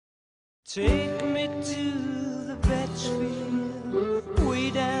Take me to the Betchfield, way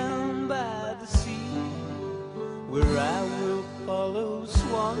down by the sea, where I will follow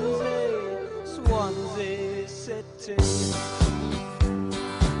Swansea, Swansea City.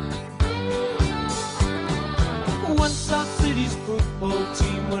 Once our city's football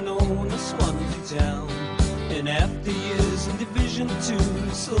team went on to Swansea town, and after years in Division 2,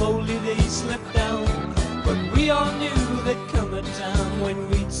 slowly they slipped down. But we all knew there'd come a time when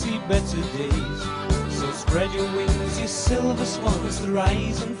we'd see better days. So spread your wings, you silver swans, to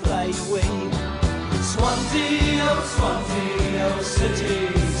rise and fly away. Swansea, oh city,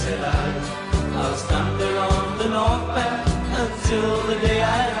 said I'll stand there on the north bank until the day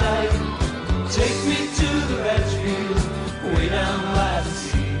I die. Take me to the Betchfield, way down by the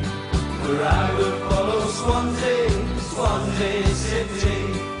sea, where I will follow Swansea, Swansea City.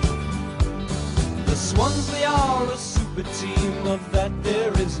 The Swans, they are a super team, of that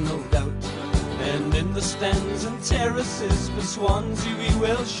there is no doubt. And in the stands and terraces for Swansea we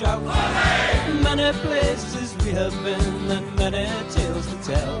will shout. Many places we have been and many tales to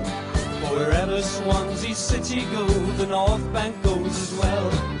tell. For wherever Swansea City go, the North Bank goes as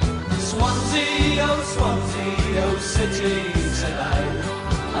well. Swansea, oh city, said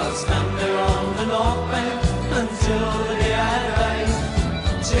I'll stand there on the North Bank until the day I die.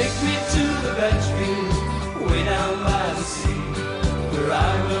 Take me to the Betchfield, way down by the sea, where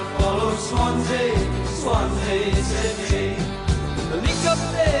I will follow Swansea, Swansea City. The League Cup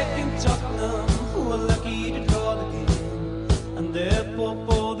there in Tottenham, who were lucky to draw the game, and therefore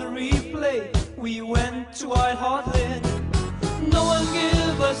for the replay we went to White Hart Lane. No one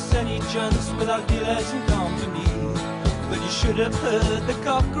gave us any chance without dealers and company, but you should have heard the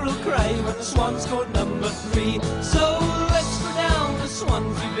cockerel cry when the Swans scored number 3. So let's go down to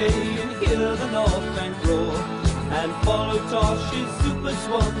Swansea Bay and hear the North Bank roar, and follow Tosh's super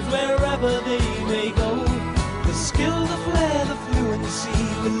swans wherever they may go. The skill, the flair, the fluency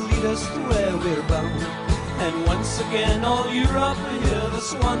will lead us to where we're bound, and once again all Europe will hear the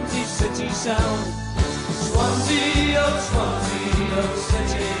Swansea City sound. Swansea, oh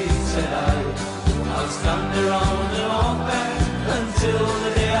city, said I'll stand there on the North Bank until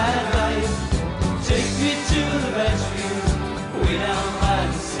the day I die. Take me to the Betchfield, way down by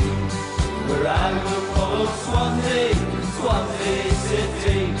the sea, where I will follow Swansea, Swansea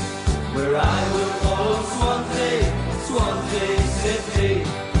City, where I will follow